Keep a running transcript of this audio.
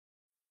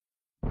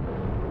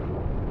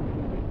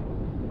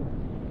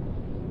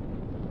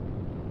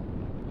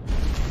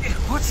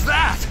What's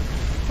that?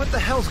 What the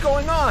hell's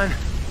going on?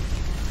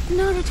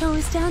 Naruto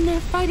is down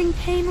there fighting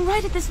pain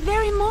right at this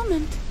very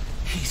moment.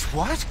 He's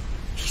what?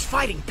 He's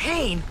fighting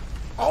pain?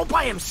 All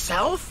by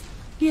himself?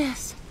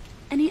 Yes,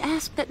 and he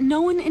asked that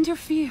no one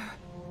interfere.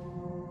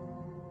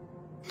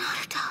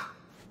 Naruto.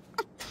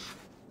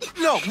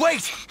 No,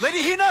 wait!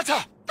 Lady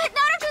Hinata! But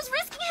Naruto's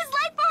risking his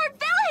life for our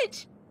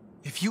village!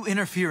 If you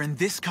interfere in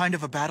this kind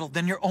of a battle,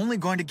 then you're only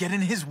going to get in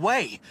his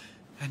way.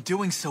 And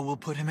doing so will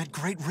put him at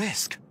great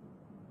risk.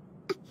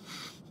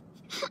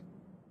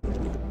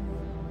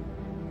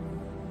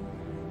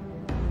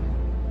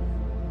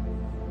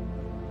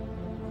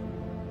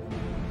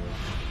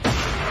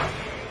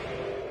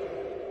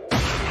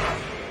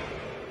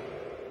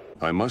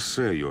 I must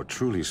say you're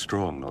truly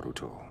strong,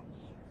 Naruto.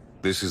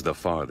 This is the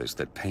farthest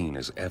that pain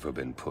has ever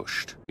been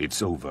pushed.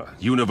 It's over.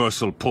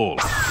 Universal pull!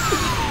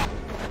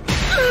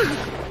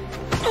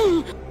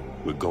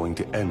 We're going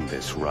to end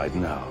this right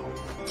now.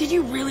 Did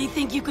you really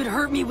think you could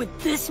hurt me with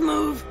this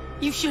move?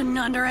 You shouldn't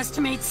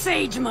underestimate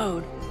Sage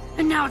Mode.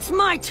 And now it's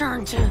my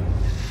turn to...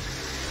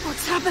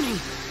 What's happening?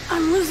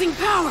 I'm losing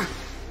power.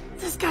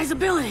 This guy's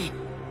ability.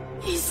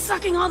 He's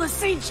sucking all the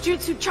Sage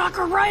Jutsu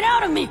chakra right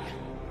out of me.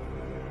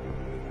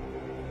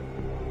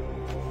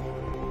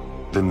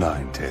 The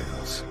Nine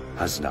Tails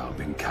has now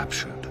been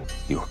captured.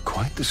 You're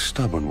quite the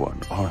stubborn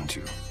one, aren't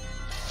you?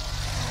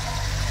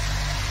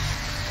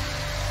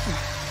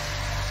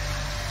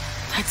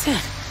 That's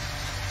it.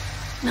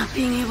 Not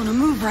being able to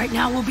move right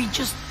now will be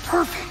just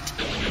perfect.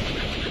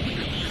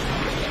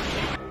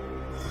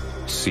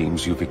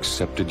 Seems you've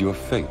accepted your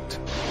fate.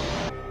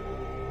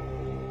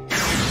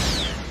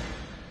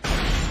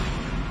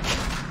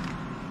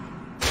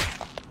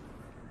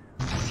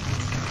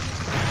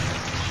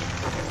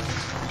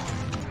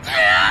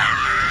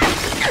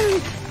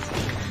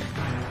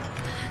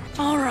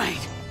 All right.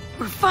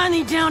 We're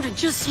finally down to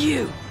just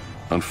you.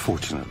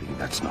 Unfortunately,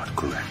 that's not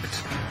correct.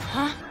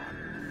 Huh?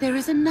 There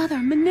is another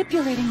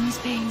manipulating these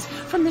pains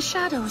from the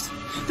shadows.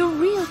 The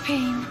real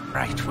pain.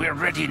 Right, we're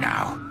ready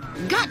now.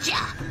 Gotcha!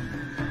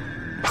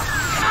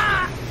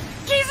 Ah!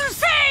 Geezer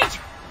Sage!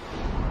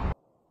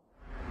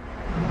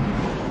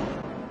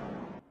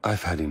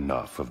 I've had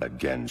enough of that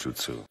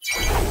genjutsu.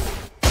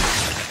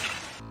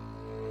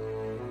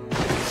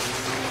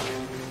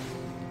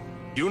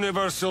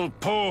 Universal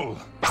pull!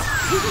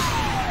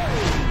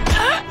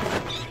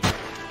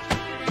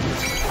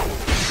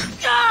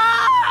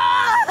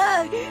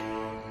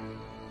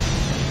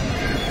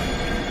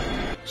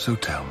 So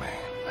tell me,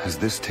 has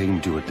this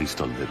tamed you at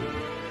least a little,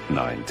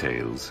 Nine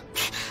Tails?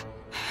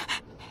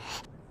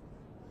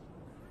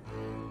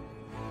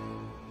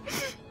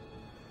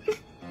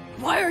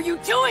 Why are you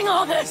doing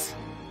all this?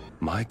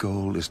 My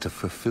goal is to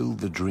fulfill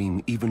the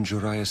dream even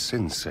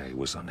Jiraiya-sensei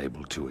was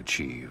unable to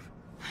achieve.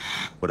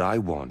 What I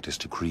want is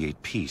to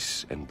create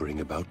peace and bring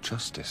about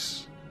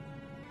justice.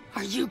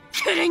 Are you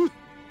kidding?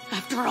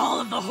 After all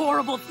of the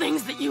horrible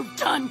things that you've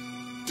done,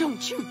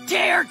 don't you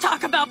dare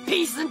talk about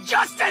peace and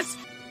justice!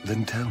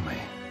 Then tell me,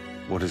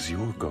 what is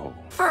your goal?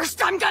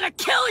 First, I'm gonna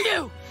kill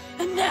you!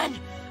 And then,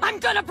 I'm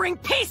gonna bring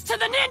peace to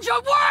the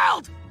ninja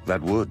world!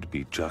 That would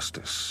be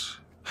justice.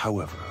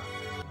 However,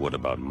 what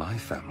about my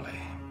family?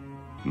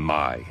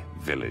 My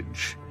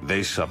village.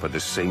 They suffer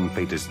the same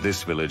fate as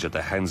this village at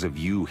the hands of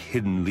you,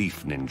 Hidden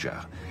Leaf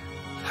Ninja.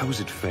 How is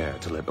it fair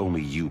to let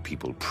only you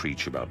people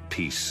preach about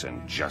peace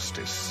and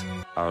justice?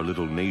 Our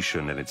little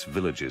nation and its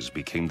villages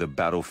became the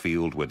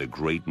battlefield where the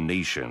great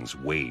nations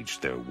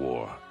waged their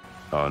war.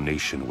 Our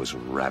nation was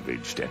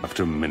ravaged, and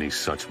after many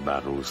such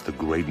battles, the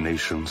great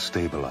nation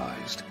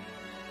stabilized.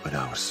 But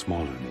our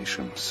smaller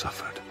nation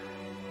suffered,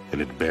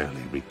 and it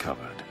barely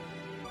recovered.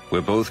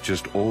 We're both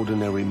just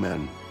ordinary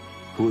men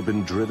who have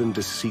been driven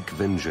to seek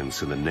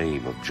vengeance in the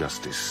name of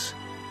justice.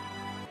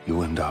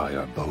 You and I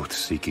are both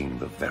seeking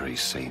the very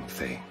same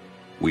thing.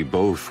 We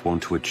both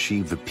want to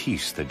achieve the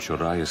peace that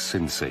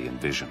Jiraiya-sensei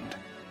envisioned.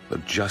 The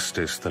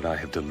justice that I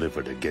have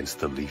delivered against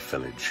the Leaf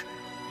Village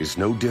is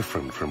no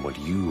different from what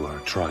you are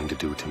trying to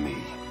do to me.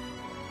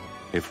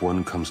 If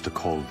one comes to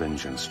call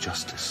vengeance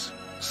justice,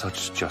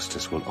 such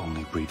justice will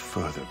only breed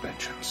further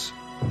vengeance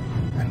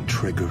and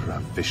trigger a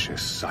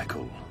vicious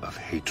cycle of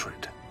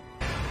hatred.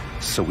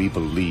 So we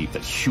believe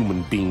that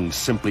human beings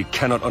simply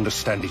cannot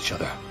understand each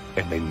other,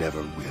 and they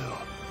never will.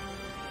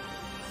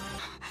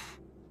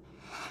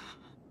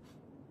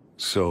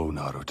 So,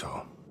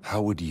 Naruto,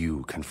 how would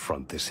you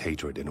confront this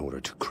hatred in order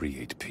to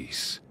create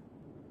peace?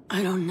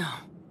 I don't know.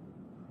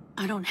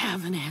 I don't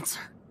have an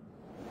answer.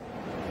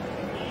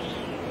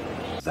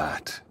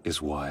 That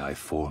is why I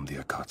formed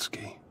the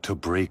Akatsuki, to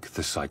break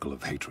the cycle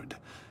of hatred.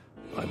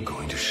 I'm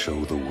going to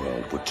show the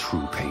world what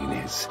true pain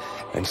is,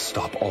 and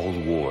stop all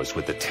wars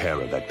with the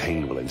terror that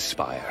pain will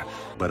inspire.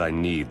 But I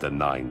need the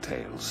Nine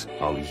Tails.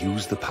 I'll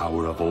use the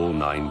power of all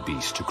 9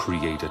 beasts to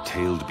create a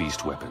tailed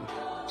beast weapon,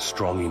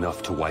 strong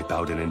enough to wipe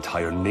out an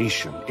entire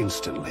nation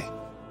instantly.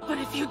 But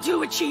if you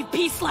do achieve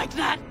peace like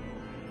that,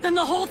 then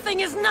the whole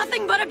thing is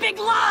nothing but a big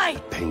lie!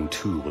 Pain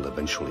too will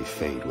eventually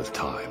fade with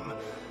time.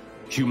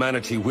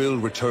 Humanity will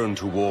return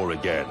to war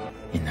again.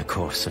 In the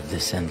course of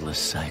this endless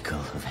cycle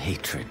of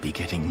hatred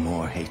begetting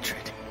more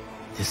hatred,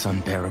 this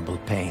unbearable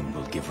pain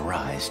will give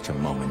rise to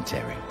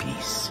momentary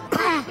peace.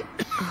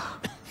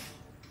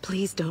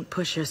 Please don't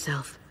push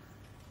yourself.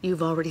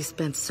 You've already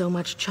spent so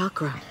much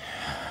chakra.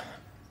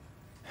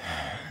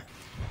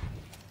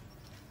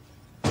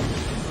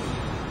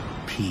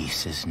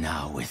 Peace is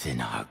now within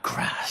our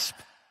grasp.